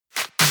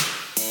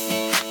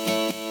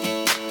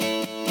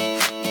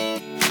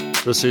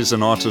This is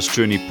an Artist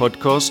Journey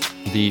podcast,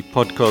 the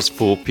podcast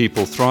for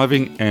people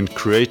thriving and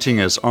creating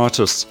as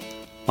artists.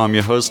 I'm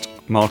your host,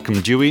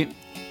 Malcolm Dewey,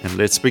 and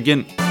let's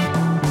begin.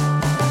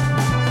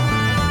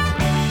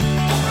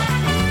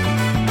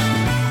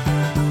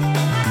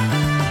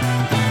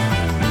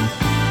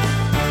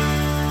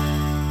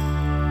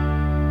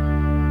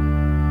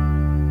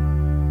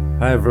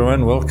 Hi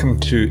everyone, welcome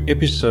to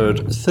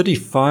episode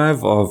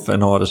 35 of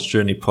an Artist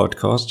Journey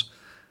podcast.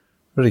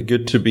 Really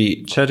good to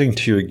be chatting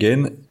to you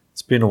again.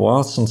 It's been a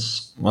while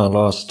since my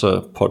last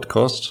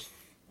podcast,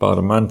 about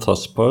a month I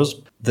suppose.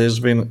 There's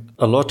been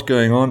a lot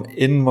going on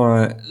in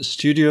my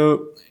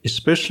studio,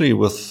 especially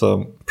with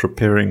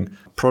preparing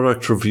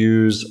product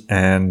reviews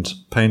and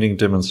painting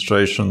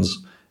demonstrations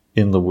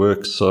in the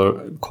work.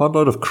 So quite a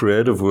lot of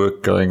creative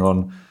work going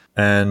on.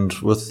 And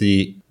with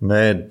the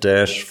mad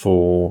dash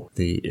for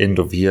the end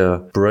of year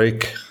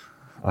break,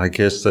 I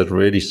guess that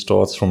really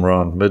starts from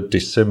around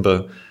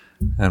mid-December,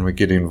 and we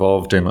get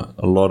involved in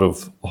a lot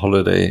of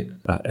holiday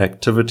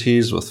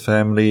activities with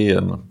family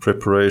and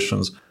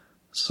preparations.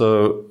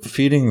 So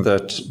feeling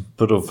that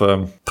bit of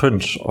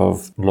pinch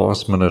of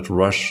last-minute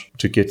rush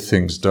to get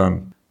things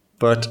done.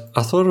 But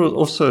I thought it was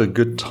also a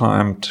good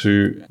time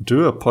to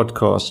do a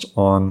podcast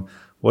on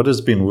what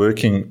has been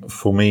working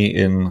for me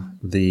in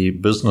the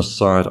business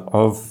side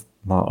of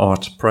my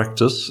art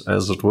practice,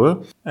 as it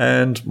were,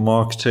 and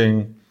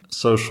marketing,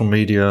 social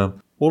media,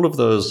 all of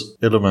those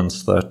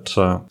elements that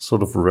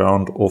sort of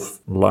round off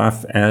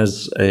life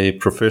as a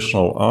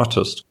professional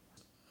artist.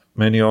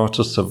 Many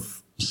artists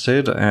have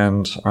said,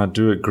 and I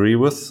do agree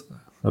with,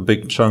 a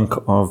big chunk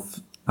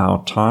of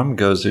our time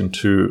goes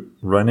into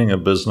running a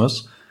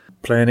business,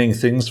 planning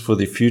things for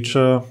the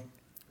future,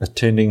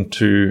 attending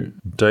to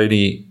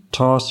daily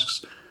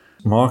tasks,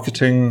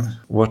 marketing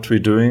what we're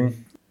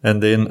doing,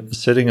 and then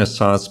setting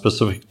aside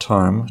specific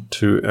time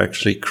to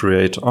actually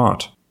create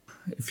art.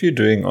 If you're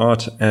doing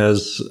art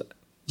as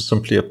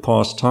simply a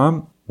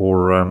pastime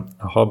or a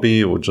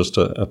hobby or just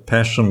a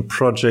passion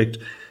project,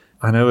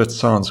 I know it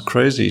sounds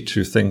crazy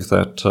to think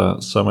that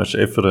so much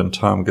effort and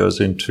time goes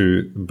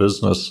into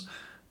business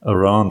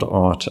around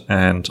art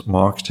and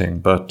marketing,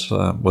 but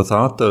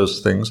without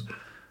those things,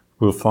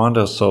 we'll find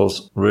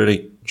ourselves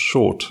really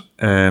short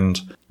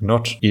and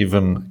not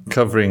even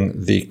covering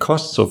the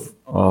costs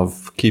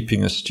of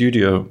keeping a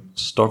studio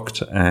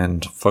stocked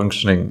and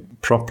functioning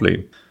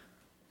properly.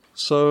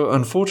 So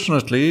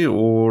unfortunately,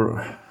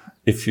 or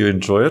if you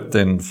enjoy it,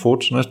 then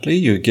fortunately,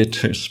 you get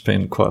to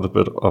spend quite a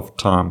bit of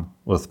time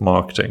with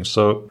marketing.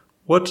 So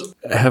what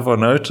have I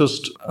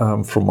noticed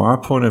from my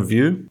point of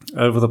view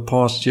over the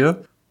past year?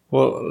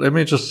 Well, let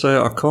me just say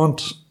I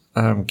can't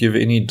give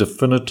any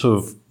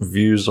definitive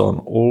views on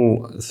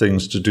all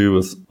things to do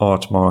with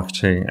art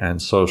marketing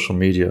and social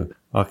media.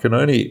 I can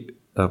only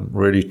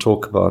really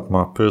talk about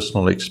my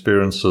personal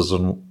experiences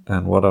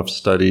and what I've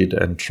studied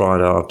and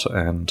tried out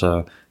and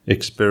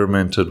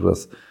experimented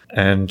with.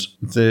 And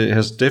there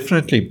has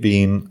definitely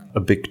been a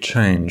big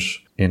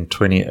change in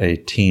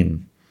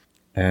 2018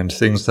 and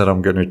things that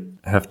I'm going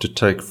to have to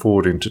take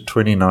forward into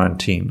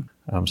 2019.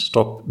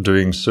 Stop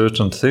doing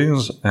certain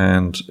things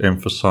and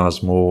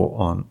emphasize more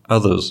on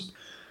others.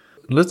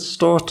 Let's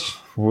start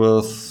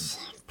with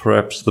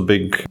perhaps the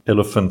big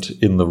elephant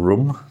in the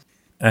room.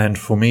 And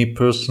for me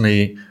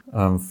personally,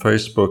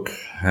 Facebook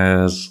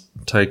has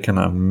taken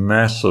a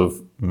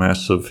massive,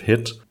 massive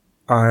hit.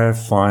 I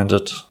find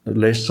it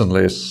less and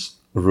less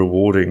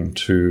rewarding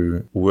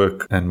to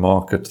work and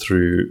market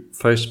through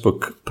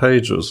Facebook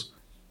pages.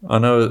 I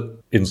know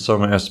in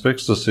some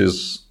aspects this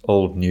is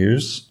old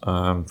news.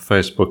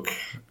 Facebook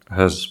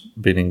has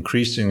been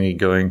increasingly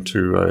going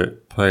to a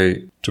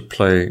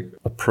pay-to-play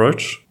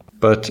approach.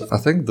 But I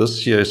think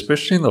this year,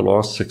 especially in the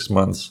last 6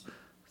 months,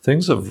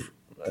 things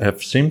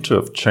have seemed to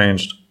have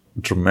changed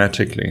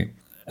dramatically.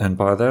 And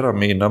by that I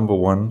mean, number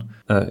one,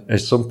 a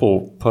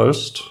simple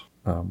post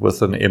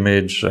with an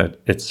image,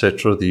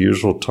 etc., the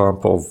usual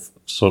type of,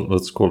 so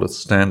let's call it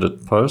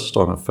standard post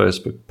on a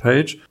Facebook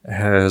page,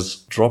 has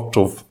dropped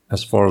off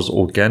as far as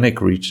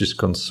organic reach is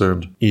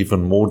concerned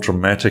even more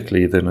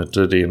dramatically than it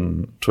did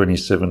in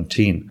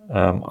 2017.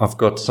 I've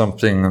got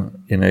something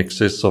in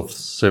excess of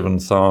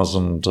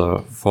 7,000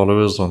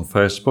 followers on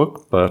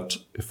Facebook, but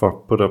if I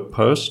put a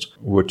post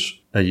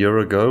which a year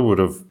ago would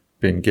have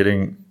been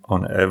getting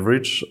on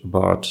average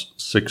about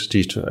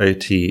 60 to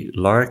 80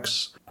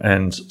 likes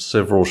and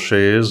several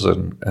shares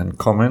and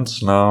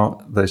comments,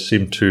 now they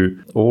seem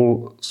to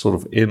all sort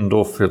of end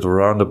off at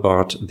around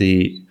about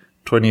the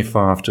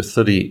 25 to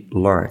 30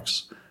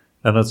 likes.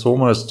 And it's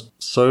almost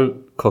so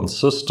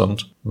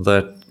consistent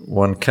that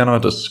one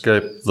cannot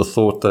escape the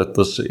thought that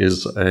this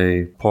is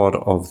a part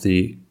of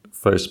the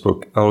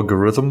Facebook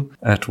algorithm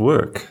at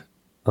work.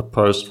 A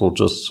post will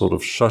just sort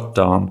of shut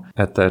down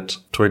at that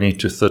 20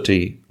 to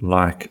 30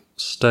 like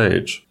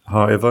stage.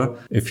 However,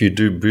 if you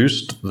do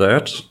boost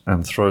that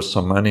and throw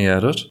some money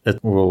at it,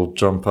 it will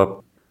jump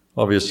up.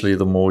 Obviously,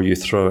 the more you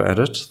throw at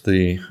it,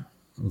 the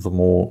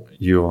more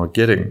you are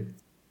getting.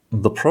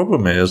 The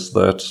problem is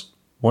that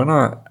when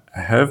I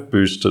have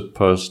boosted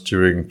posts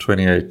during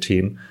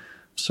 2018,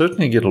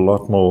 certainly get a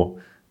lot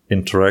more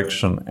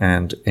interaction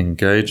and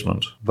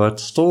engagement, but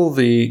still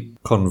the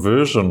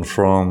conversion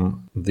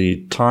from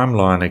the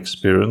timeline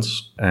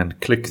experience and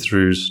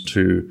click-throughs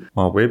to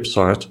my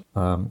website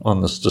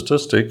on the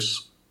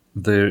statistics,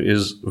 there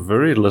is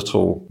very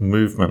little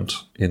movement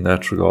in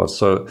that regard.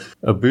 So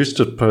a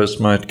boosted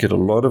post might get a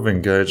lot of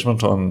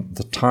engagement on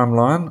the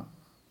timeline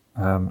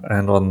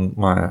and on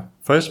my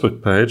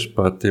Facebook page,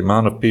 but the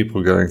amount of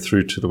people going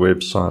through to the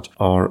website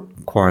are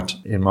quite,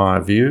 in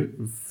my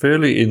view,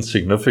 fairly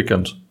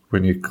insignificant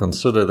when you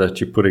consider that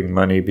you're putting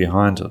money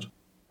behind it.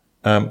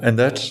 And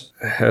that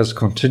has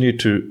continued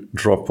to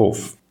drop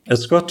off.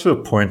 It's got to a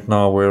point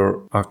now where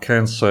I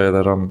can say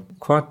that I'm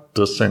quite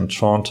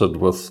disenchanted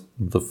with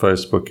the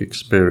Facebook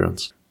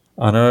experience.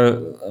 I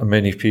know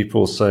many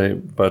people say,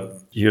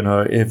 but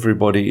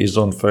everybody is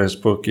on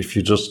Facebook. If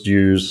you just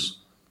use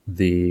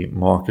the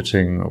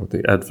marketing or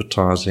the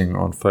advertising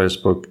on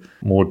Facebook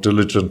more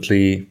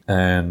diligently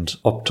and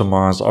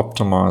optimize,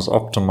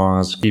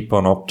 keep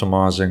on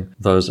optimizing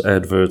those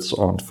adverts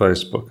on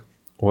Facebook.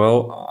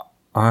 Well,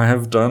 I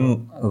have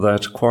done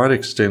that quite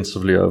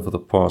extensively over the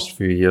past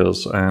few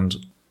years, and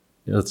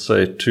let's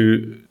say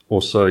 2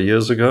 or so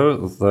years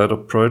ago, that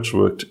approach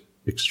worked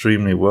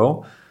extremely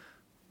well,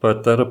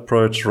 but that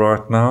approach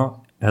right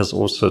now has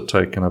also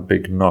taken a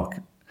big knock.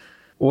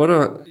 What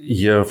I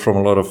hear from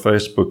a lot of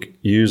Facebook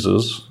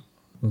users,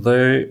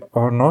 they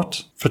are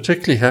not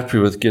particularly happy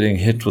with getting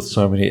hit with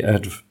so many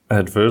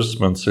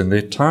advertisements in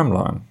their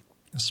timeline.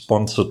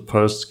 Sponsored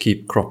posts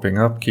keep cropping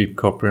up,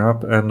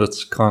 and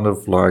it's kind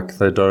of like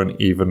they don't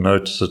even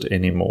notice it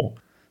anymore.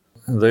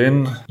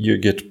 Then you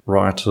get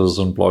writers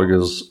and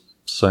bloggers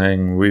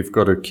saying we've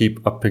got to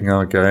keep upping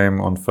our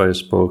game on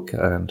Facebook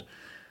and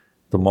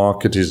the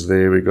market is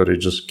there, we've got to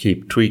just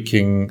keep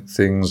tweaking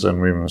things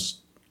and we must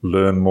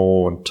learn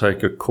more and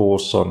take a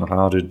course on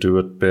how to do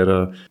it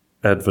better,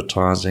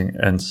 advertising,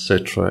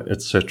 etc.,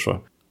 etc.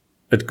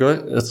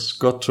 It's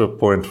got to a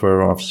point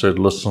where I've said,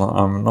 listen,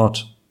 I'm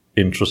not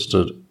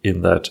interested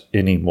in that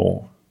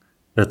anymore.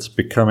 It's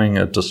becoming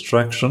a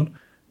distraction.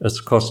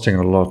 It's costing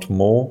a lot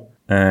more,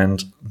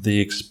 and the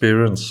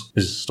experience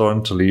is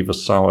starting to leave a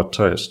sour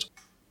taste.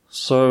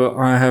 So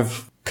I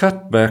have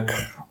cut back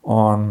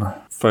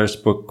on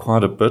Facebook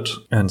quite a bit,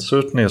 and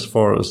certainly as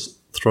far as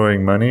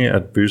throwing money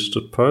at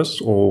boosted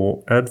posts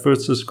or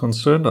adverts is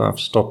concerned, I've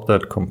stopped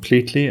that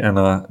completely, and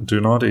I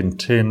do not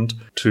intend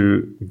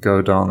to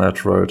go down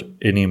that road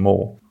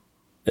anymore.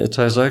 It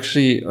has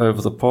actually,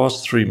 over the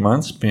past 3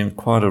 months, been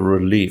quite a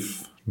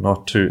relief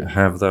not to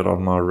have that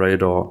on my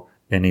radar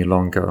any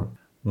longer,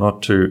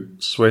 not to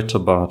sweat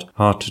about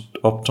how to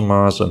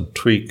optimize and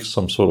tweak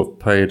some sort of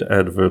paid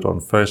advert on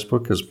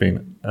Facebook has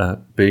been a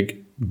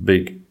big,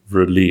 big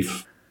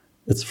relief.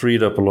 It's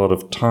freed up a lot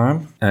of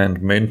time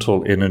and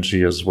mental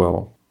energy as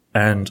well.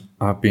 And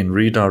I've been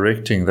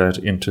redirecting that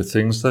into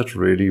things that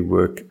really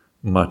work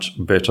much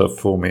better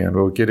for me. And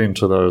we'll get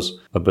into those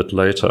a bit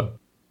later.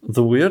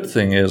 The weird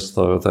thing is,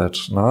 though, that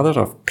now that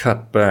I've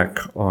cut back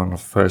on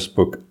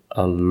Facebook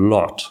a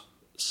lot,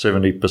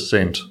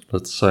 70%,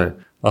 let's say,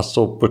 I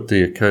still put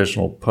the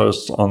occasional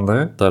posts on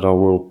there that I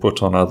will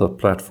put on other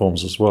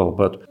platforms as well.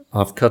 But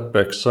I've cut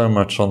back so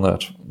much on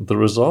that. The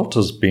result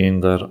has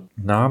been that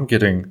now I'm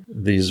getting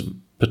these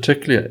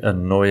particularly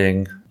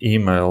annoying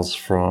emails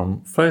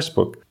from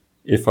Facebook.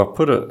 If I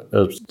put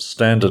a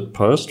standard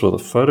post with a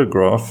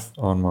photograph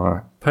on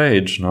my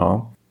page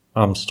now,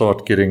 I'm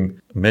start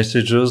getting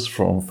messages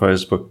from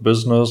Facebook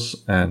Business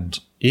and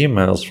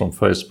emails from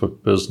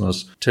Facebook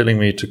Business telling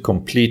me to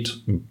complete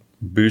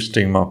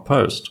boosting my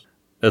post.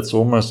 It's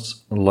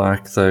almost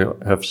like they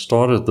have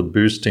started the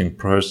boosting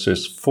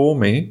process for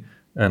me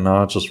and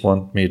now just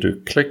want me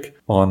to click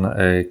on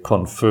a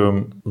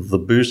confirm the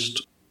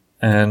boost.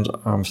 And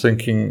I'm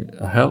thinking,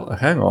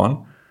 hang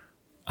on,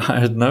 I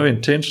had no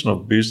intention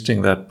of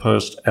boosting that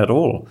post at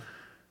all.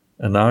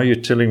 And now you're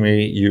telling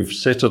me you've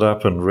set it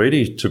up and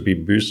ready to be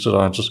boosted.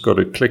 I just got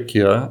to click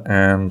here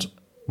and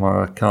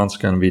my account's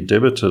going to be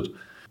debited.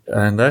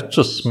 And that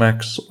just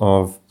smacks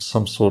of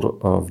some sort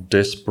of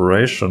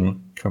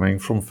desperation coming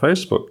from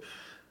Facebook.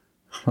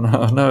 And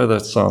I know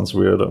that sounds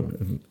weird.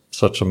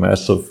 Such a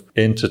massive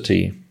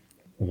entity.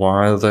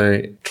 Why are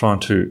they trying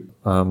to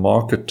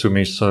market to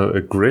me so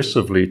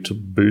aggressively to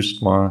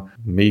boost my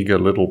meager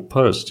little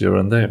post here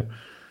and there?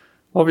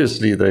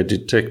 Obviously, they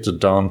detect a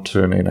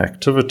downturn in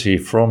activity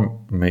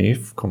from me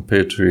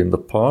compared to in the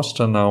past,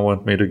 and now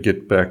want me to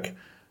get back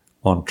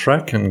on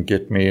track and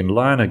get me in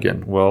line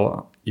again.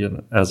 Well,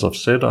 as I've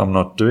said, I'm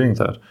not doing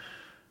that.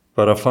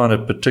 But I find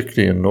it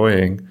particularly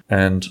annoying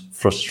and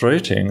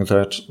frustrating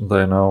that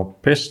they now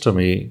pester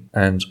me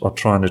and are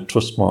trying to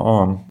twist my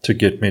arm to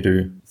get me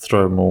to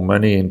throw more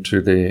money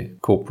into their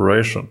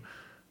corporation.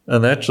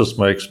 And that just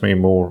makes me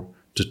more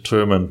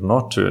determined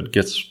not to. It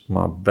gets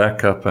my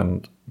back up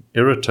and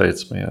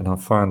irritates me. And I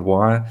find,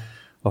 why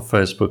are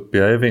Facebook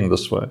behaving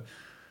this way?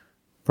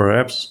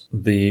 Perhaps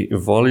the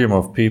volume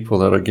of people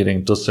that are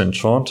getting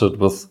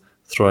disenchanted with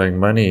throwing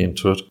money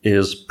into it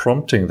is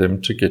prompting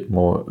them to get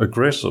more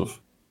aggressive.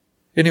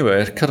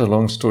 Anyway, cut a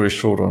long story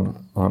short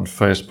on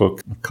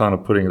Facebook, I'm kind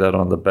of putting that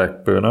on the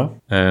back burner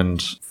and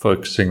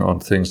focusing on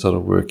things that are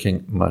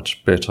working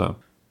much better.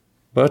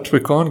 But we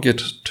can't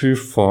get too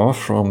far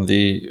from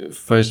the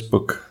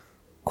Facebook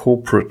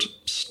corporate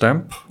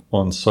stamp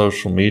on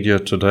social media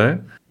today,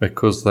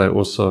 because they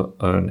also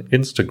own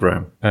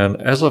Instagram. And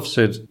as I've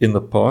said in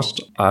the past,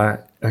 I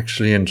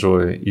actually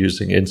enjoy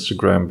using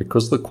Instagram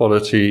because the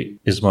quality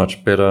is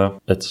much better.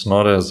 It's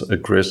not as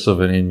aggressive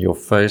and in your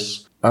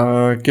face.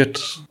 I get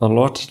a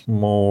lot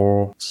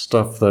more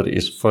stuff that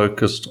is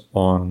focused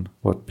on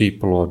what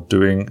people are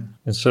doing.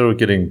 Instead of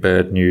getting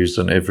bad news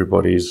and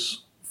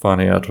everybody's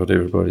finding out what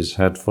everybody's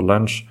had for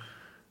lunch,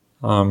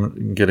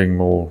 I'm getting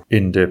more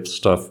in-depth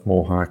stuff,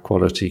 more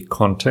high-quality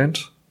content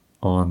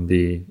on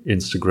the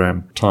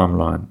Instagram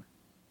timeline.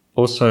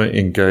 Also,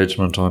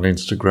 engagement on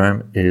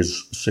Instagram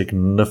is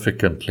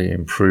significantly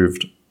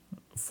improved.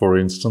 For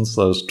instance,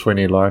 those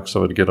 20 likes I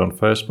would get on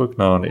Facebook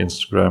now on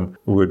Instagram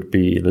would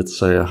be, let's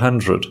say,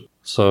 100.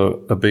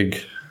 So a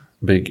big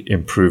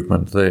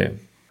improvement there.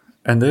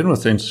 And then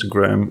with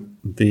Instagram,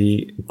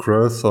 the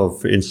growth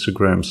of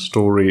Instagram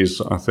stories,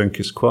 I think,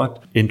 is quite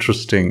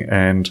interesting,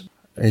 and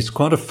it's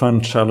quite a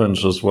fun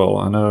challenge as well.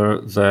 I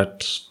know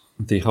that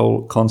the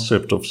whole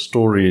concept of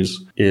stories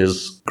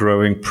is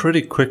growing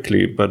pretty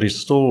quickly, but is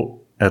still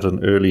at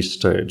an early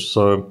stage.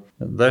 So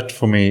that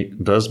for me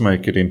does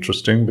make it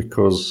interesting,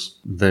 because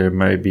there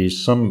may be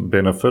some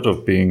benefit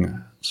of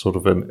being sort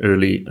of an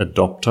early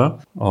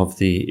adopter of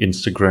the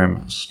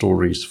Instagram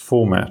stories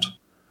format.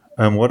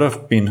 And what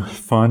I've been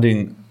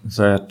finding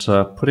that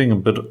putting a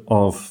bit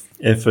of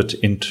effort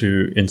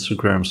into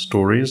Instagram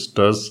stories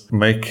does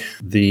make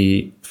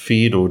the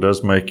feed, or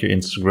does make your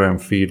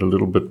Instagram feed, a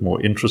little bit more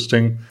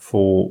interesting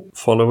for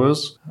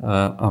followers.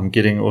 I'm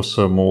getting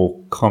also more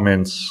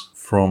comments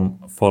from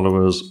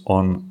followers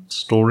on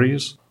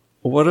stories.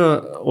 What I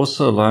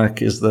also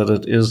like is that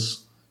it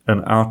is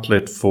an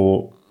outlet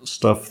for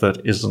stuff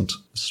that isn't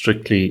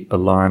strictly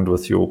aligned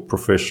with your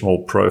professional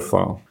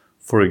profile.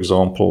 For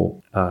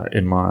example,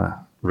 in my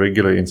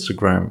regular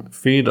Instagram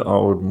feed, I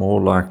would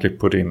more likely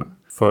put in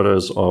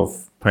photos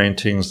of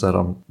paintings that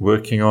I'm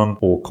working on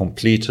or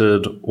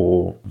completed,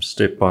 or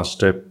step by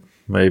step,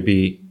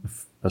 maybe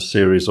a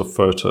series of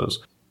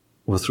photos.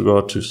 With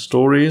regard to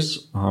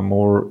stories, I'm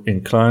more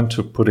inclined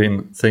to put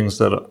in things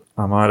that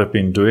I might have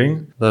been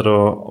doing that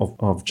are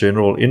of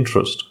general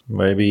interest.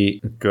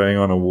 Maybe going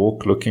on a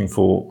walk looking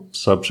for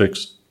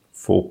subjects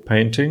for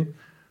painting.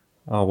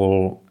 I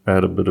will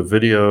add a bit of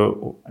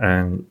video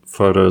and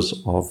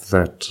photos of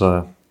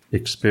that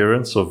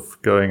experience of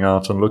going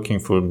out and looking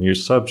for new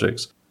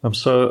subjects.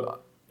 So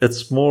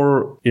it's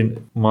more,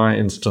 in my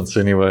instance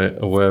anyway,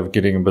 a way of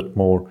getting a bit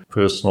more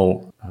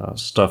personal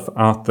stuff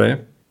out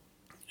there.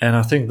 And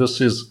I think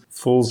this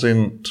falls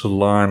into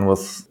line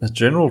with a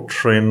general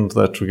trend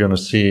that we're going to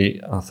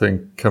see, I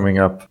think, coming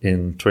up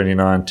in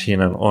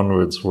 2019 and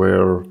onwards,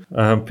 where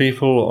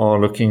people are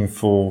looking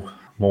for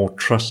more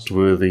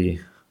trustworthy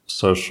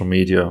social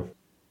media.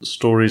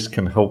 Stories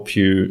can help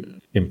you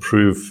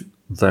improve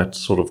that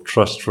sort of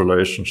trust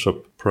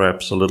relationship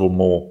perhaps a little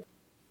more.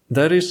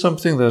 That is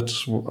something that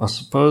I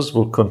suppose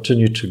will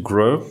continue to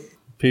grow.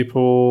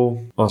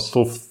 People are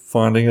still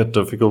finding it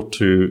difficult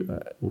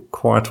to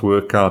quite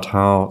work out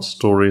how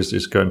stories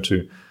is going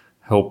to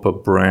help a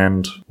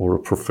brand or a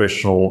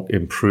professional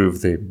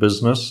improve their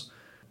business.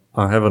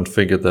 I haven't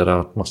figured that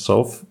out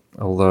myself,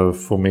 although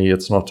for me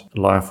it's not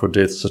a life or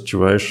death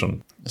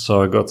situation.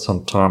 So I got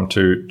some time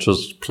to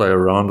just play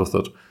around with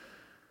it.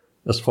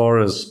 As far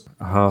as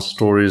how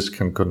stories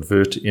can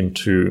convert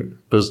into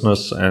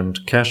business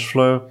and cash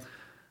flow,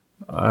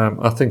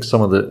 I think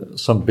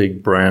some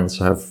big brands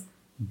have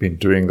been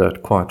doing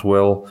that quite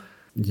well.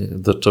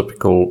 The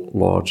typical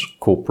large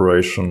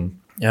corporation,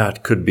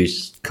 it could be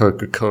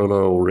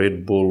Coca-Cola or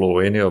Red Bull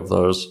or any of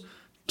those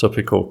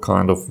typical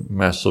kind of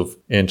massive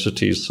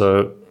entities.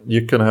 So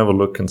you can have a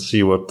look and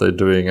see what they're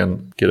doing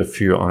and get a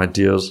few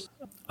ideas.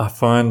 I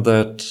find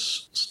that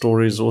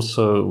stories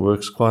also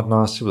works quite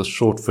nicely with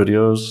short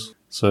videos.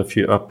 So if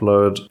you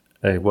upload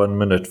a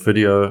 1-minute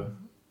video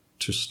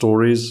to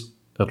stories,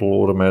 it'll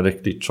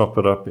automatically chop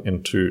it up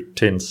into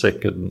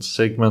 10-second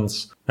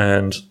segments.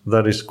 And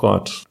that is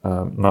quite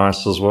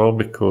nice as well,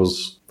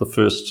 because the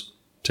first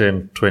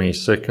 10-20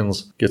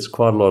 seconds gets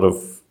quite a lot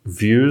of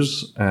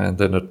views, and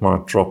then it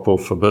might drop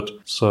off a bit.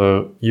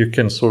 So you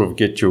can sort of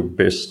get your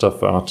best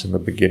stuff out in the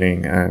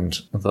beginning, and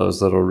those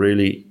that are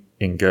really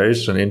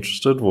engaged and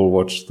interested will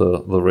watch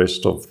the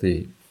rest of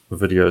the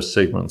video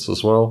segments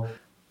as well.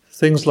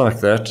 Things like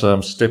that,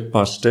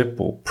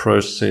 step-by-step or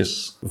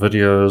process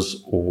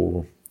videos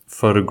or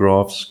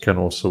photographs can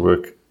also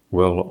work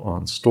well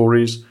on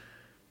stories.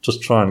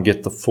 Just try and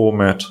get the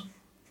format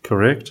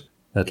correct.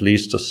 At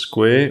least a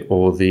square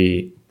or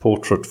the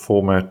portrait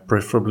format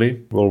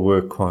preferably will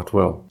work quite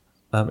well.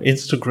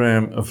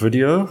 Instagram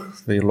video,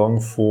 the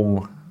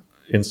long-form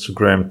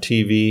Instagram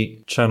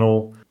TV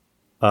channel.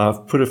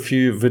 I've put a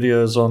few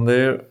videos on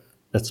there.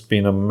 It's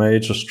been a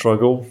major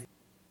struggle.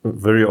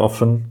 Very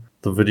often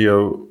the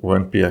video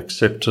won't be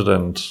accepted,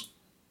 and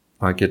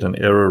I get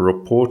an error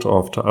report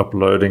after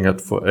uploading it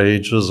for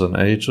ages and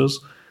ages.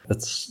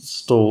 It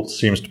still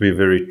seems to be a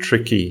very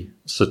tricky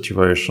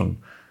situation.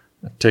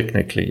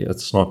 Technically,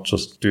 it's not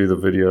just do the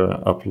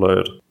video,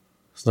 upload.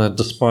 So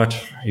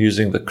despite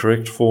using the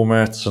correct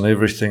formats and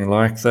everything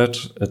like that,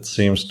 it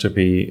seems to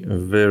be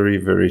very,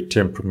 very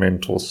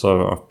temperamental.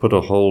 So I've put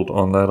a hold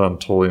on that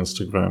until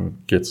Instagram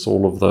gets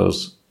all of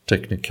those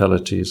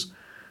technicalities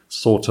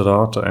sorted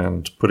out,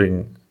 and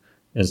putting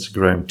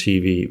Instagram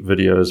TV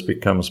videos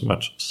becomes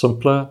much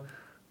simpler.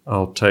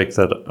 I'll take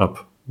that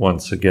up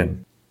once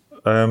again.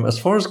 As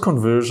far as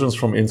conversions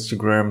from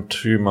Instagram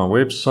to my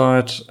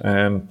website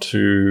and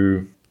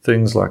to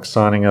things like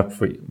signing up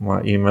for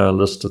my email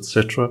list,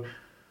 etc.,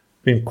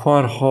 been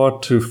quite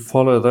hard to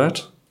follow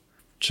that.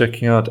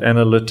 Checking out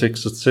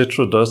analytics,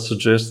 etc., does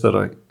suggest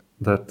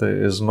that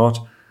there is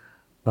not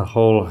a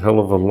whole hell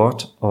of a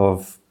lot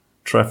of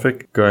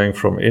traffic going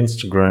from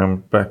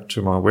Instagram back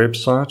to my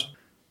website.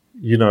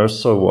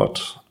 So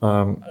what?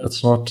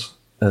 It's not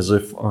as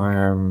if I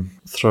am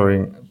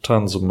throwing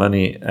tons of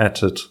money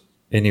at it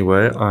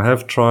anyway. I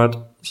have tried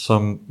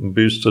some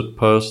boosted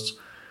posts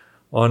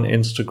on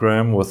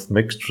Instagram with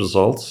mixed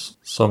results.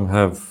 Some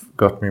have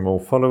got me more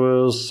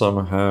followers,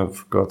 some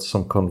have got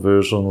some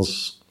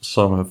conversions,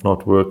 some have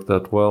not worked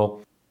that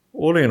well.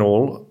 All in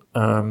all,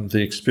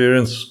 the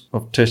experience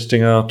of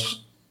testing out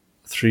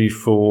 3,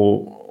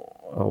 4,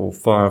 or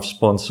 5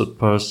 sponsored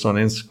posts on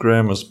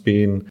Instagram has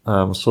been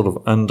sort of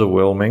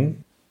underwhelming.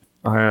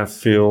 I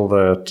feel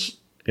that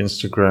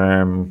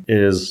Instagram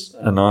is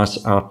a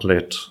nice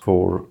outlet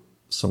for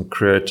some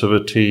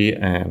creativity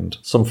and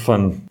some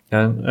fun,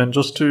 and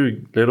just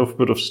to let off a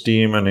bit of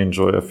steam and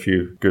enjoy a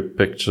few good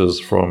pictures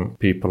from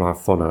people I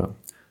follow.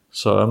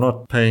 So I'm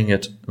not paying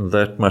it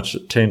that much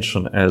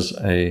attention as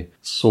a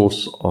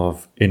source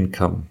of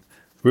income.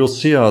 We'll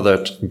see how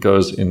that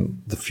goes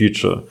in the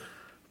future.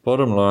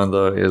 Bottom line,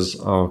 though, is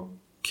I'll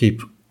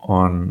keep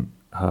on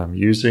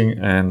using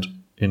and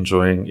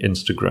enjoying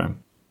Instagram.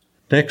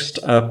 Next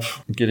up,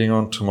 getting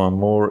on to my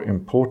more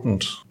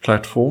important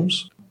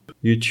platforms.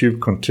 YouTube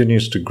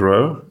continues to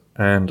grow,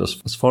 and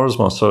as far as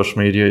my social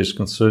media is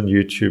concerned,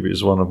 YouTube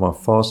is one of my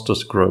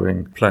fastest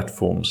growing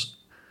platforms.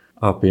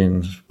 I've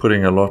been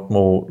putting a lot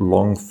more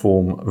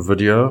long-form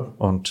video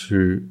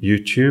onto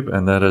YouTube,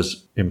 and that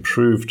has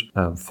improved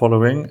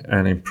following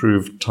and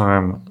improved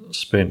time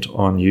spent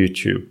on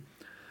YouTube.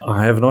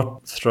 I have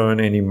not thrown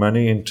any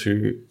money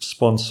into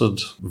sponsored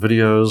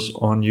videos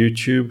on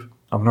YouTube.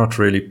 I'm not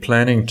really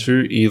planning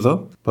to either,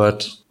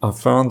 but I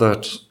found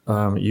that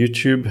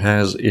YouTube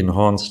has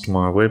enhanced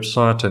my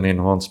website and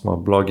enhanced my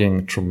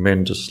blogging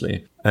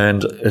tremendously.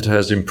 And it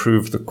has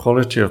improved the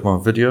quality of my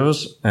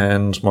videos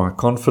and my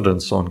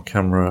confidence on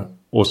camera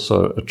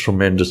also a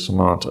tremendous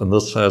amount. And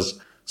this has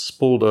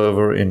spilled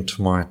over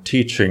into my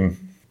teaching,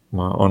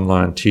 my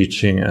online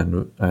teaching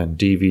and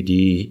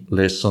DVD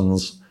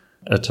lessons.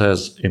 It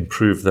has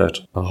improved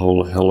that a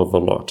whole hell of a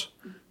lot,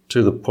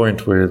 to the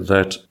point where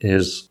that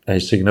is a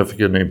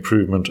significant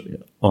improvement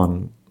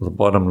on the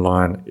bottom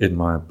line in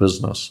my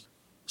business.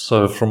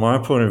 So from my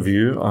point of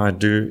view, I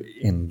do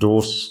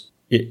endorse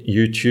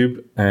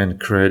YouTube and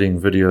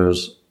creating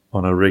videos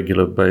on a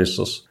regular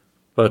basis.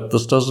 But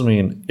this doesn't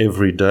mean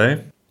every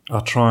day. I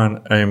try and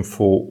aim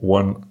for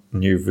one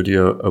new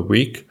video a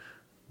week.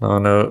 Now, I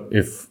know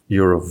if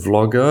you're a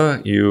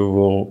vlogger, you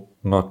will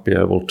not be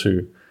able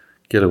to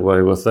get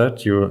away with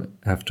that. You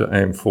have to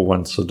aim for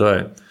once a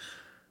day.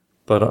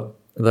 But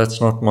that's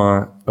not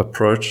my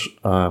approach.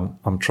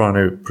 I'm trying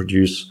to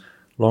produce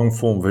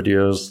long-form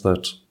videos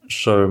that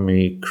show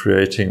me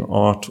creating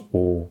art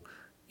or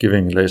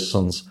giving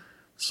lessons.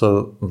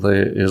 So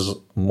there is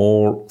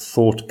more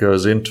thought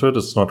goes into it.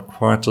 It's not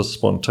quite as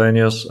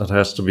spontaneous. It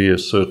has to be a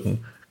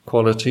certain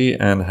quality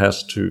and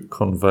has to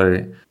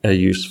convey a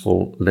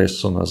useful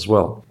lesson as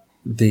well.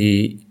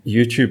 The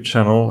YouTube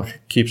channel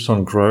keeps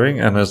on growing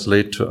and has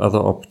led to other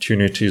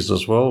opportunities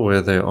as well,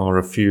 where there are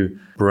a few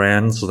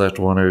brands that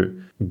want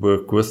to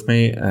work with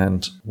me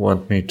and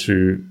want me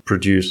to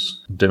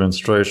produce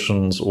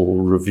demonstrations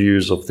or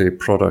reviews of their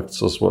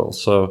products as well.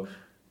 So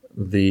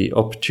the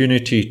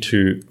opportunity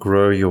to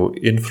grow your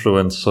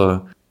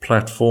influencer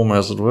platform,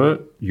 as it were,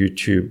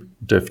 YouTube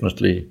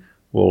definitely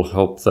will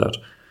help that.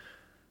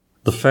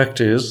 The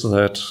fact is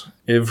that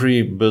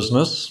every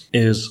business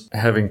is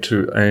having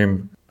to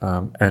aim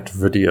at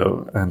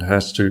video and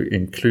has to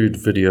include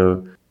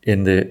video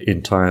in their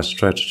entire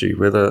strategy,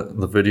 whether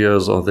the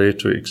videos are there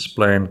to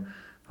explain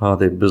how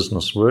their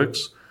business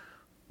works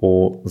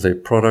or their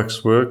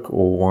products work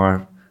or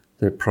why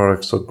their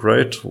products are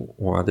great,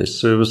 why their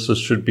services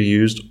should be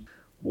used.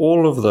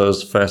 All of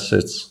those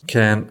facets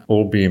can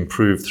all be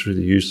improved through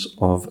the use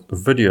of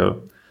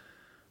video.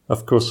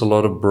 Of course, a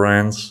lot of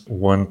brands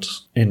want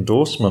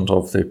endorsement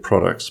of their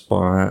products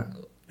by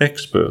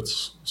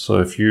experts. So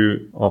if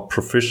you are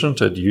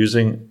proficient at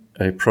using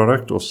a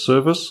product or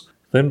service,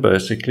 then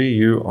basically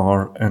you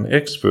are an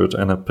expert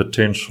and a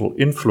potential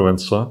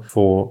influencer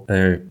for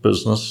a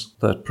business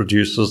that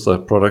produces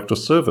that product or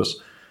service.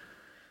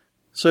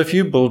 So if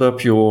you build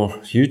up your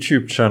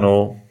YouTube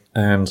channel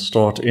and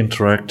start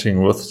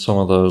interacting with some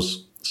of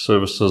those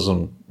services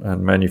and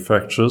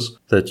manufacturers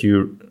that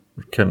you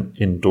can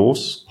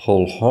endorse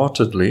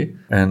wholeheartedly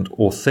and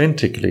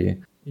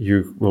authentically,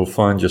 you will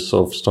find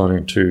yourself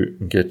starting to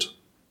get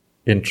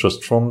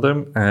interest from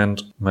them,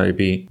 and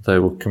maybe they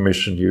will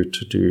commission you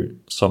to do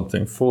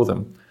something for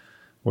them.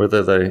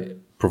 Whether they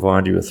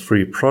provide you with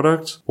free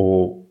product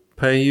or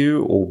pay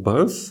you or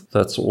both,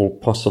 that's all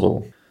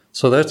possible.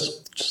 So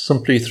that's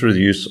simply through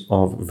the use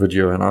of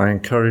video, and I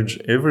encourage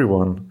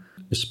everyone,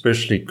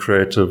 especially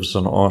creatives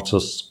and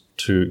artists,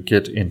 to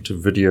get into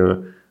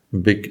video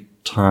big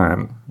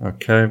time.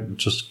 Okay,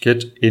 just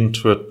get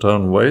into it,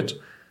 don't wait,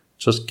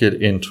 just get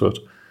into it.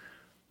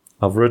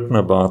 I've written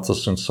about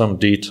this in some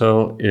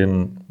detail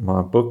in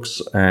my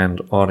books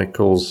and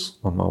articles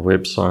on my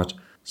website,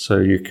 so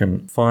you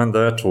can find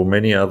that or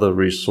many other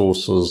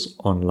resources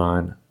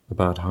online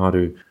about how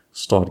to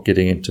start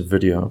getting into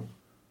video.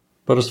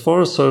 But as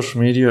far as social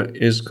media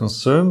is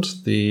concerned,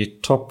 the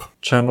top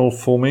channel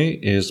for me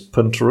is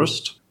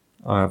Pinterest.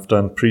 I've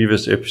done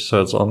previous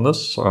episodes on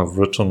this. I've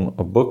written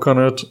a book on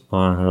it.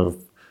 I have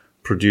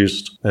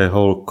produced a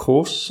whole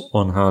course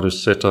on how to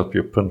set up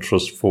your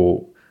Pinterest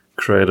for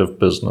creative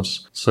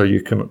business. So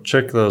you can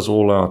check those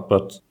all out.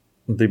 But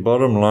the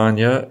bottom line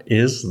here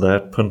is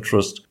that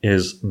Pinterest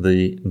is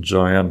the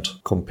giant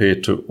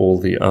compared to all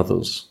the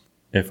others.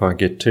 If I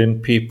get 10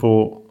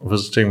 people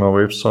visiting my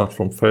website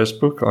from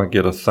Facebook, I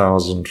get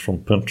 1,000 from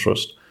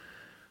Pinterest.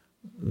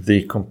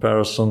 The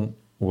comparison,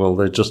 well,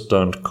 they just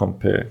don't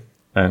compare.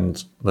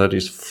 And that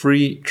is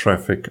free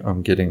traffic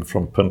I'm getting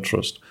from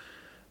Pinterest.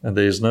 And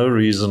there's no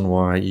reason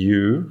why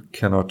you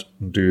cannot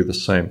do the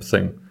same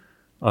thing.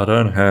 I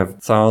don't have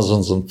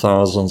thousands and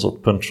thousands of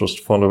Pinterest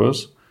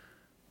followers.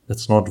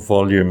 It's not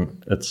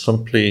volume. It's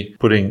simply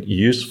putting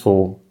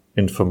useful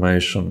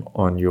information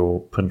on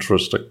your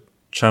Pinterest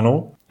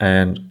channel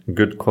and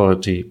good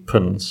quality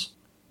pins.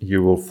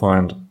 You will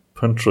find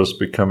Pinterest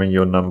becoming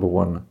your number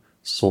one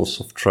source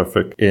of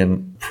traffic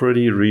in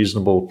pretty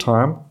reasonable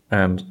time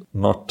and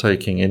not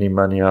taking any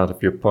money out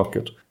of your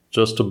pocket.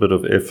 Just a bit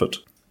of effort.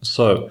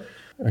 So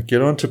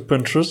get onto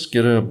Pinterest,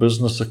 get a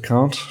business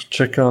account,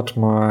 check out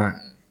my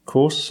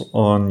course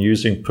on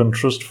using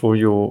Pinterest for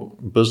your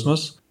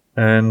business,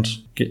 and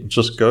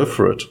just go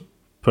for it.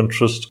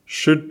 Pinterest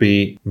should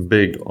be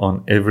big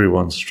on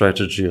everyone's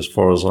strategy as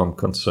far as I'm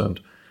concerned.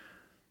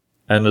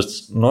 And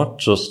it's not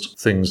just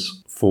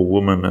things for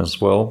women as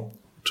well.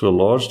 To a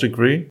large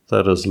degree,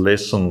 that is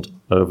lessened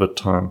over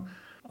time.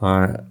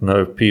 I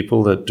know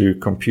people that do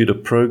computer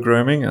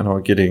programming and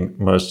are getting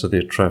most of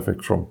their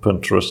traffic from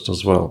Pinterest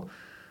as well.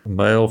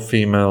 Male,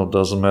 female,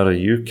 doesn't matter.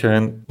 You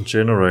can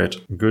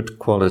generate good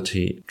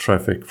quality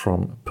traffic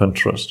from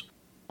Pinterest.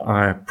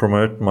 I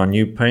promote my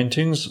new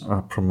paintings.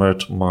 I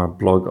promote my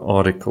blog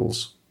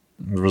articles.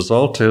 The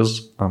result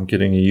is I'm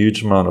getting a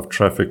huge amount of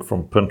traffic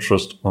from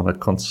Pinterest on a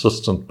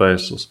consistent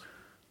basis.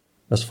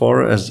 As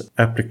far as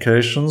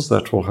applications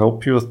that will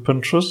help you with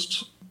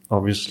Pinterest,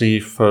 obviously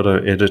photo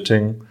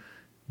editing.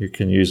 You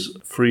can use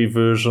free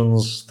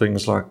versions,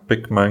 things like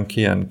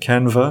PicMonkey and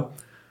Canva.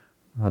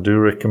 I do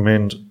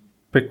recommend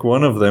pick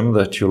one of them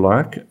that you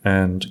like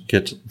and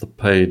get the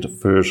paid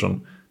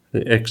version.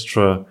 The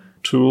extra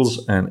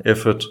tools and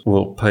effort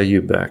will pay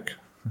you back.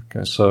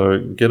 Okay, so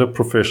get a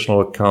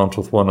professional account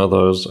with one of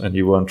those and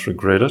you won't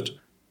regret it.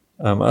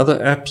 Other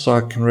apps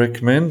I can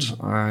recommend,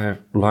 I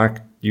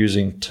like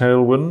using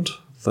Tailwind.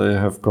 They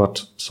have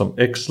got some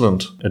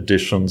excellent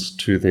additions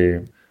to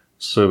their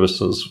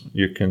services.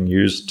 You can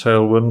use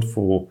Tailwind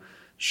for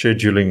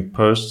scheduling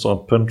posts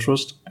on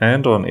Pinterest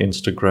and on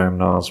Instagram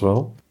now as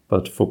well.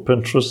 But for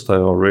Pinterest, they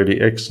are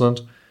really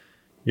excellent.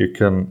 You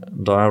can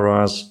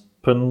diarize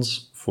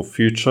pins for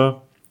future.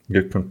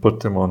 You can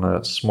put them on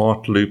a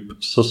smart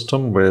loop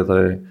system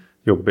where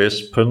your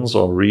best pins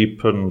are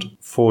repinned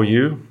for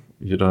you.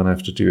 You don't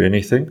have to do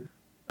anything.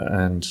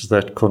 And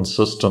that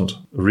consistent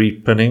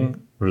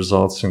repinning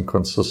results in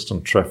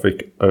consistent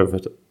traffic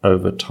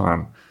over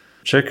time.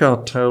 Check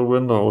out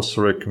Tailwind. I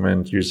also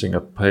recommend using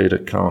a paid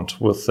account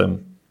with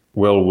them.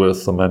 Well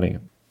worth the money.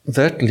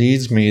 That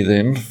leads me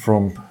then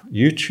from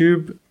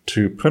YouTube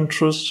to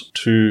Pinterest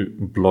to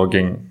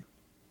blogging.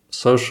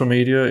 Social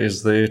media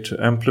is there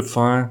to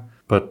amplify,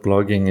 but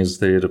blogging is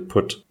there to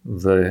put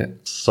the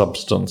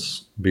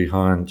substance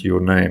behind your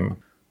name.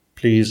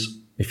 Please,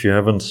 if you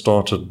haven't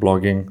started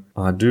blogging,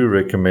 I do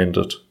recommend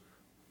it.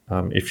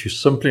 If you're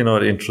simply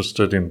not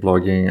interested in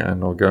blogging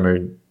and are going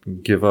to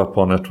give up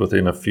on it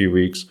within a few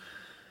weeks,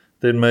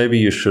 then maybe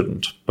you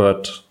shouldn't.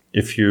 But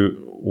if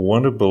you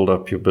want to build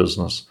up your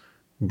business,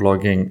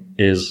 blogging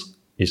is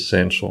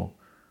essential.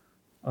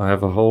 I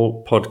have a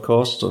whole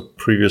podcast, a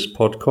previous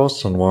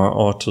podcast on why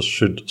artists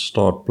should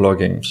start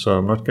blogging. So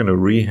I'm not going to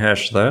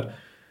rehash that,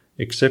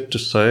 except to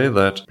say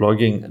that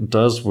blogging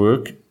does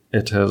work.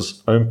 It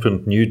has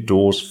opened new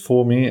doors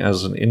for me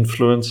as an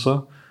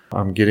influencer.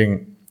 I'm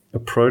getting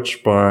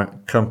approached by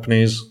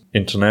companies,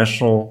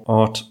 international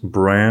art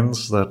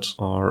brands that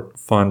are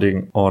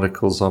finding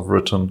articles I've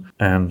written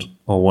and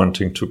are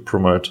wanting to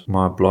promote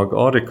my blog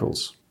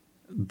articles.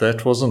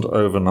 That wasn't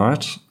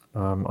overnight.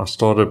 I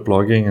started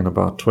blogging in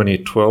about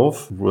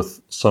 2012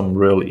 with some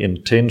real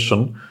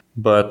intention,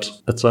 but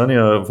it's only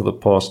over the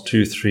past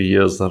 2-3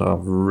 years that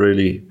I've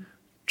really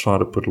tried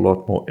to put a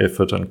lot more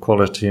effort and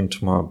quality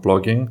into my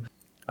blogging.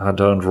 I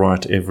don't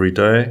write every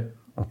day.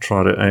 I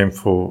try to aim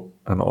for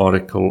an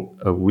article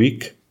a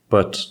week,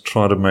 but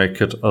try to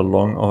make it a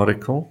long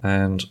article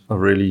and a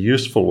really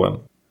useful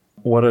one.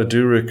 What I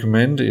do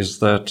recommend is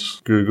that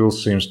Google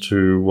seems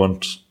to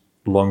want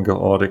longer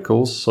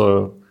articles,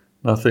 so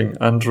nothing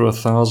under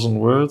 1,000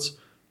 words.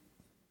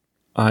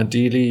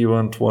 Ideally, you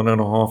want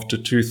 1.5 to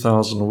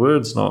 2,000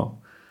 words now.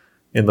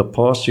 In the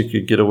past, you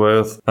could get away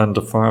with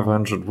under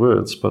 500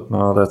 words, but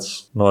now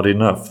that's not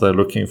enough. They're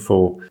looking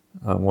for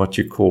what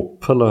you call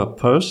pillar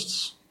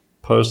posts,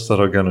 posts that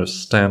are going to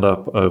stand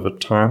up over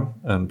time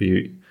and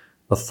be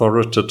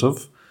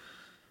authoritative.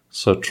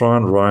 So try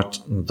and write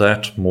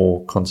that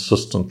more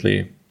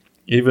consistently.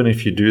 Even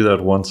if you do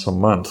that once a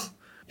month,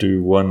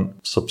 do one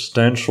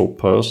substantial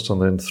post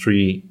and then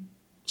 3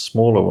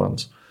 smaller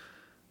ones.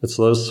 It's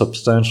those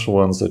substantial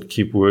ones that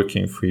keep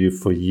working for you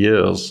for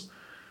years.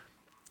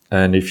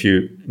 And if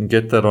you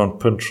get that on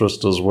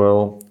Pinterest as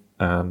well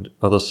and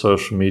other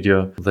social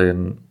media,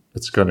 then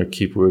it's going to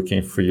keep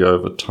working for you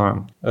over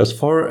time. As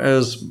far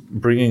as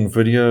bringing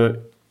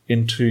video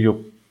into your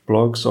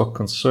blogs are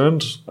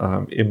concerned,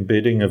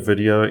 embedding a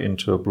video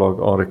into a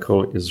blog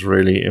article is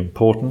really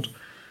important.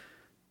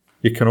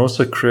 You can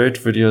also create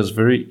videos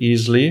very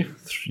easily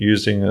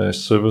using a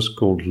service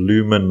called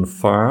Lumen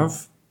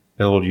 5,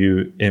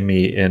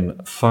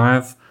 Lumen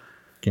 5.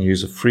 You can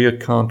use a free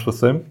account with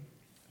them,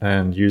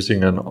 and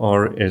using an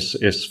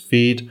RSS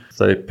feed,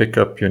 they pick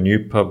up your new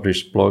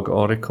published blog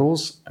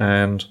articles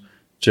and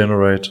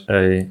generate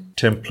a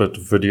template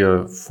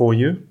video for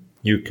you.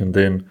 You can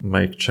then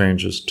make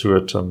changes to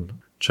it and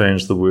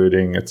change the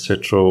wording,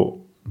 etc.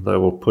 They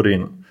will put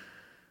in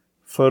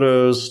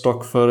photos,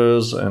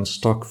 and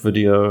stock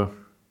video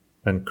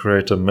and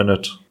create a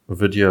minute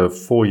video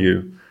for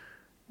you.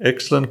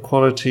 Excellent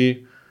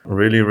quality,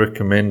 really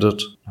recommend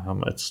it.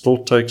 It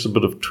still takes a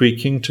bit of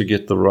tweaking to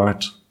get the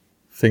right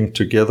thing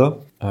together,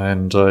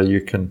 and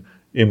you can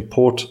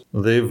import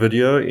their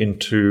video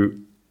into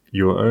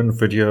your own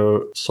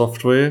video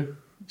software,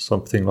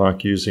 something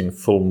like using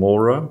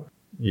Filmora.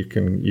 You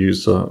can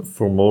use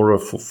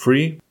Filmora for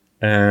free,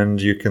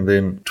 and you can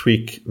then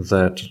tweak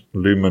that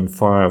Lumen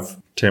 5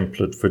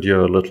 template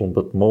video a little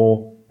bit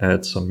more,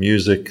 add some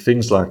music,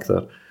 things like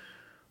that.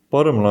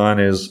 Bottom line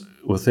is,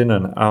 within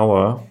an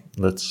hour,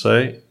 let's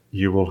say,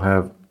 you will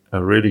have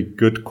a really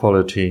good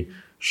quality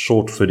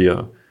short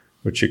video,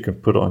 which you can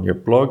put on your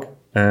blog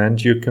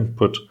and you can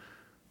put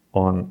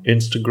on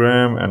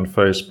Instagram and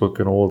Facebook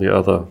and all the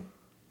other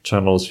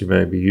channels you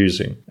may be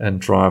using, and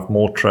drive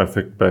more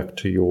traffic back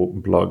to your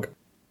blog.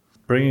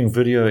 Bringing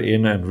video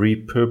in and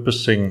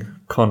repurposing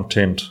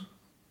content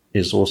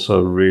is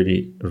also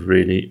really,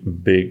 really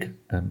big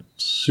and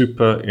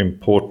super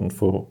important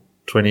for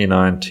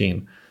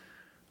 2019.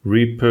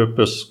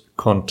 Repurpose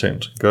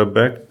content. Go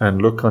back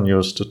and look on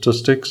your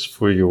statistics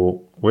for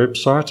your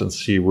website and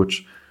see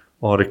which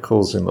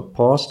articles in the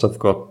past have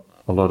got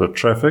a lot of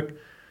traffic.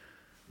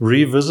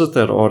 Revisit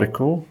that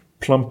article,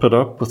 plump it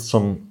up with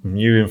some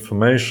new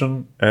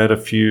information, add a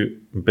few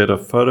better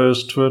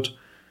photos to it,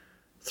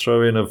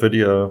 throw in a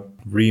video,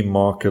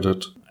 remarket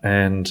it,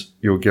 and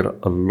you'll get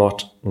a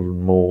lot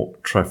more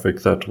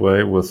traffic that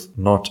way with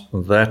not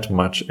that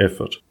much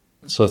effort.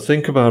 So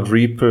think about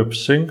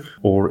repurposing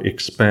or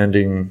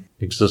expanding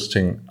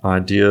existing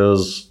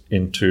ideas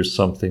into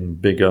something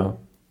bigger.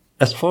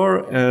 As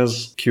far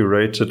as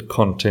curated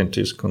content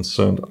is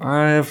concerned,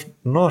 I have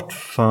not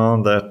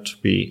found that to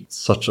be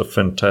such a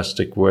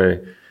fantastic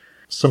way.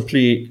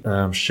 Simply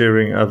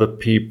sharing other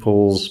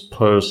people's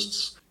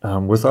posts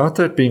without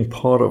that being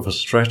part of a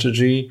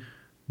strategy,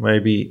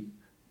 maybe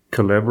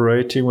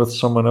collaborating with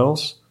someone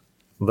else,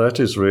 that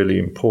is really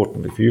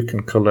important. If you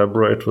can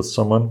collaborate with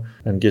someone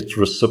and get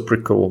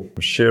reciprocal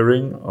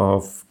sharing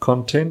of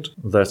content,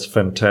 that's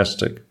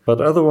fantastic. But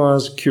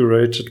otherwise,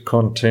 curated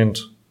content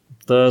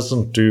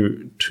doesn't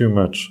do too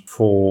much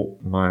for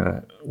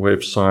my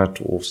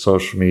website or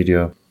social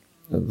media.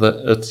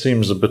 It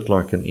seems a bit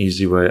like an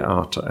easy way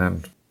out,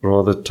 and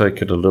rather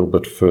take it a little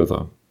bit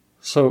further.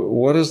 So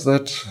what does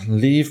that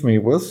leave me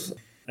with?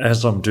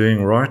 As I'm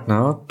doing right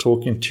now,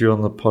 talking to you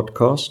on the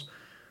podcast,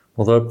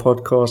 although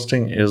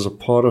podcasting is a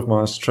part of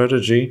my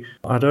strategy,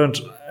 I don't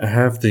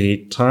have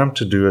the time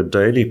to do a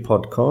daily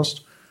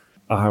podcast.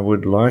 I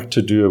would like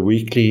to do a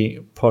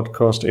weekly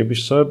podcast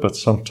episode, but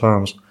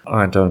sometimes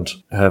I don't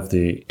have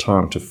the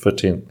time to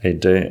fit in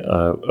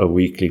a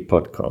weekly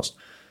podcast.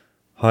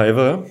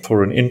 However,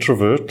 for an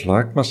introvert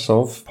like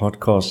myself,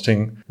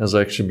 podcasting has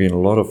actually been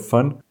a lot of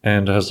fun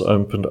and has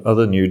opened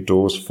other new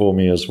doors for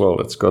me as well.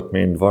 It's got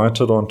me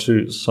invited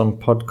onto some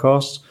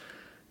podcasts.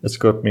 It's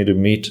got me to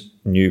meet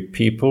new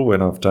people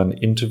when I've done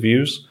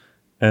interviews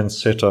and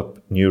set up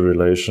new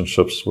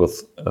relationships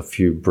with a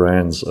few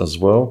brands as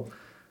well.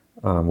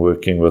 I'm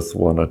working with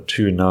 1 or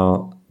 2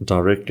 now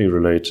directly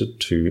related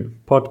to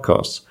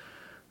podcasts.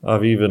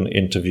 I've even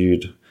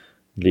interviewed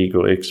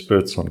legal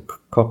experts on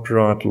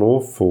copyright law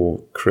for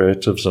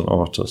creatives and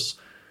artists,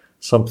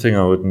 something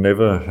I would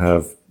never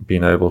have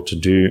been able to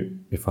do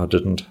if I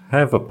didn't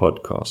have a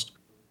podcast.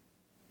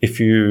 If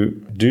you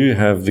do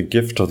have the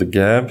gift of the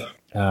gab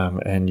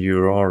and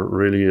you are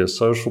really a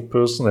social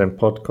person, then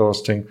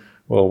podcasting,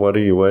 well, what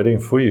are you waiting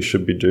for? You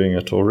should be doing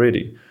it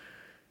already.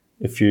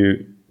 If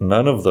you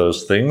none of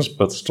those things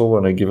but still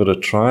want to give it a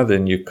try,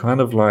 then you're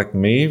kind of like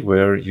me,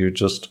 where you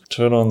just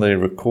turn on the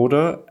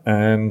recorder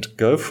and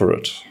go for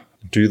it.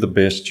 Do the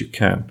best you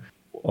can.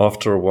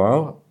 After a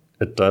while,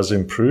 it does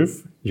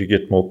improve. You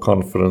get more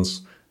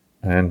confidence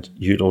and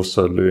you'd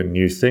also learn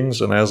new things.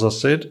 And as I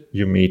said,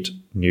 you meet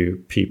new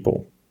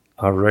people.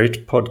 I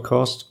rate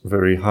podcast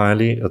very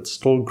highly. It's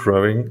still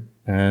growing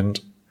and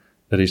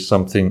it is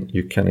something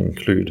you can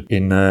include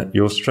in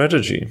your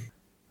strategy.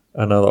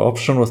 Another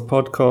option with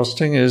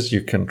podcasting is you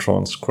can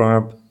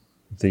transcribe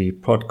the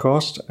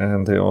podcast,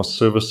 and there are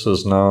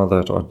services now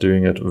that are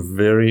doing it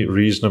very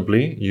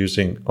reasonably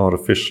using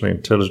artificial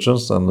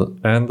intelligence, and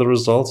the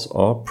results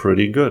are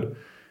pretty good,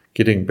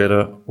 getting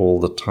better all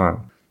the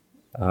time.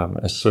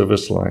 A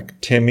service like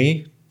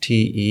Temi,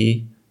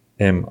 Temi,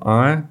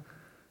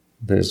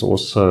 there's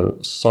also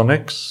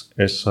Sonix,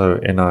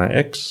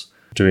 Sonix,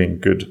 doing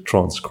good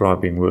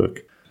transcribing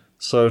work.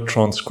 So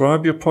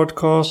transcribe your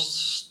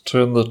podcasts,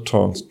 turn the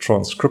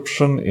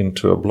transcription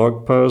into a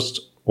blog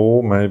post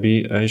or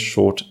maybe a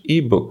short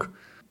ebook.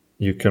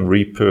 You can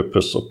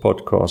repurpose a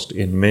podcast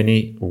in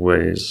many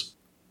ways.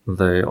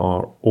 They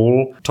are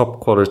all top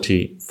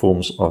quality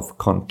forms of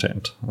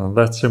content, and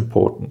that's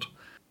important.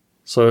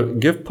 So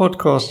give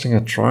podcasting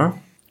a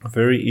try.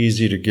 Very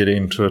easy to get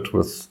into it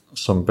with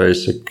some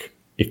basic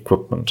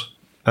equipment.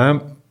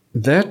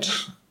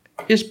 That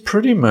is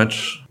pretty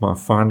much my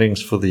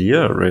findings for the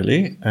year,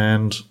 really,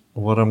 and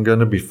what I'm going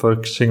to be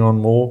focusing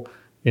on more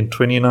in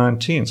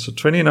 2019. So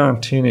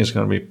 2019 is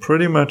going to be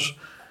pretty much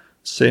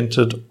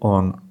centered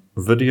on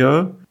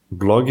video,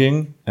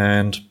 blogging,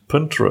 and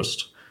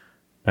Pinterest,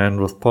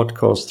 and with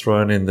podcasts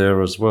thrown in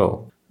there as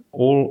well,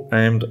 all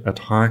aimed at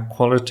high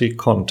quality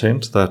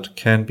content that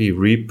can be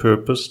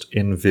repurposed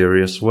in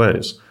various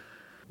ways.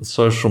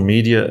 Social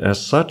media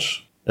as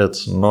such,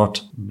 it's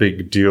not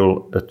big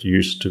deal. It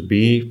used to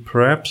be,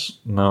 perhaps.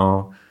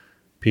 Now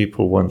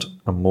people want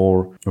a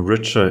more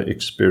richer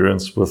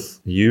experience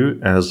with you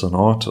as an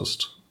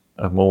artist,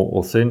 a more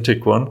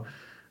authentic one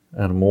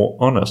and more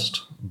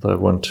honest. They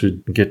want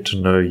to get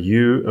to know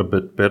you a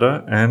bit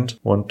better and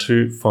want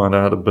to find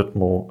out a bit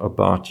more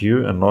about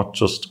you and not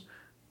just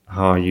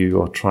how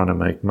you are trying to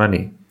make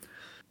money.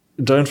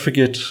 Don't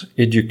forget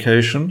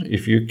education.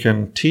 If you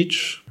can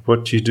teach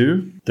what you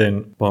do,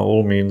 then by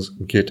all means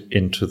get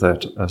into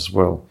that as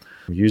well.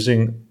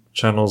 Using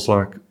channels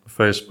like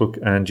Facebook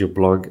and your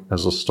blog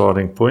as a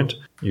starting point,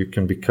 you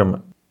can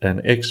become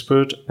an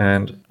expert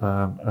and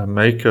a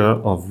maker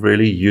of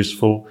really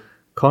useful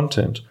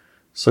content.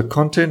 So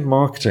content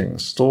marketing,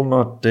 still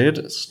not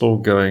dead, still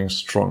going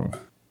strong.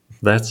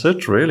 That's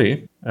it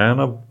really. And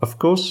of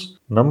course,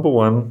 number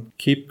one,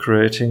 keep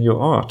creating your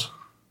art.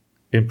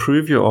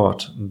 Improve your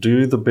art,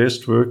 do the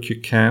best work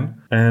you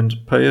can, and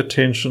pay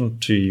attention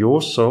to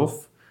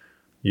yourself,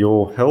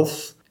 your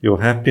health, your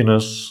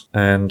happiness,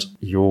 and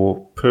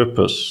your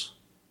purpose.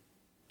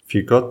 If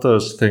you got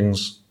those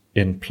things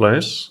in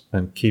place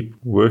and keep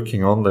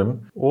working on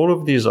them, all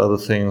of these other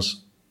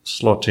things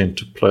slot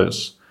into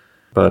place.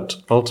 But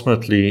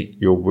ultimately,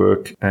 your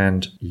work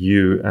and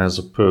you as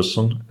a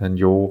person and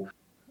your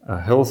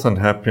health and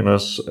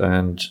happiness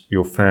and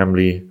your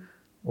family,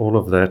 all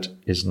of that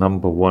is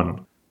number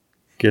one.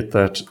 Get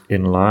that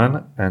in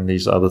line and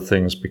these other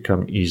things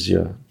become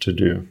easier to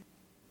do.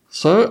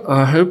 So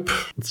I hope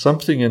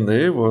something in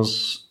there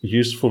was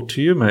useful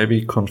to you,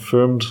 maybe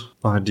confirmed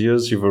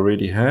ideas you've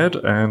already had,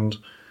 and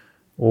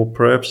or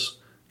perhaps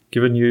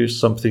given you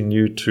something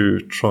new to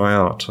try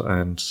out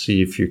and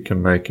see if you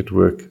can make it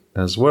work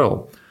as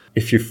well.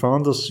 If you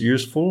found this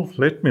useful,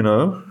 let me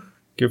know.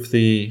 Give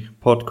the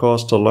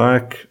podcast a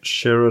like,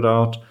 share it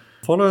out.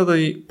 Follow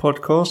the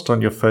podcast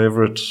on your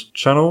favorite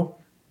channel.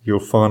 You'll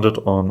find it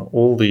on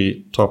all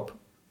the top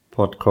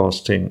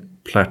podcasting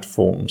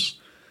platforms.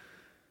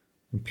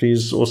 And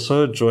please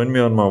also join me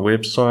on my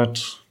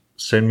website.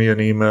 Send me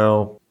an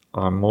email.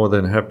 I'm more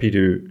than happy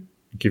to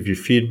give you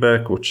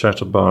feedback or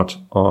chat about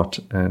art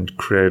and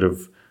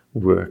creative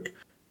work.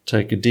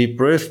 Take a deep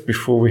breath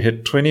before we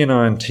hit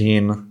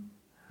 2019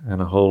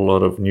 and a whole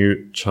lot of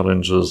new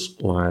challenges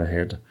lie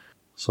ahead.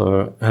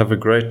 So have a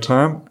great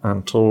time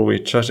until we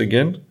chat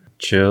again.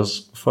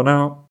 Cheers for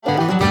now.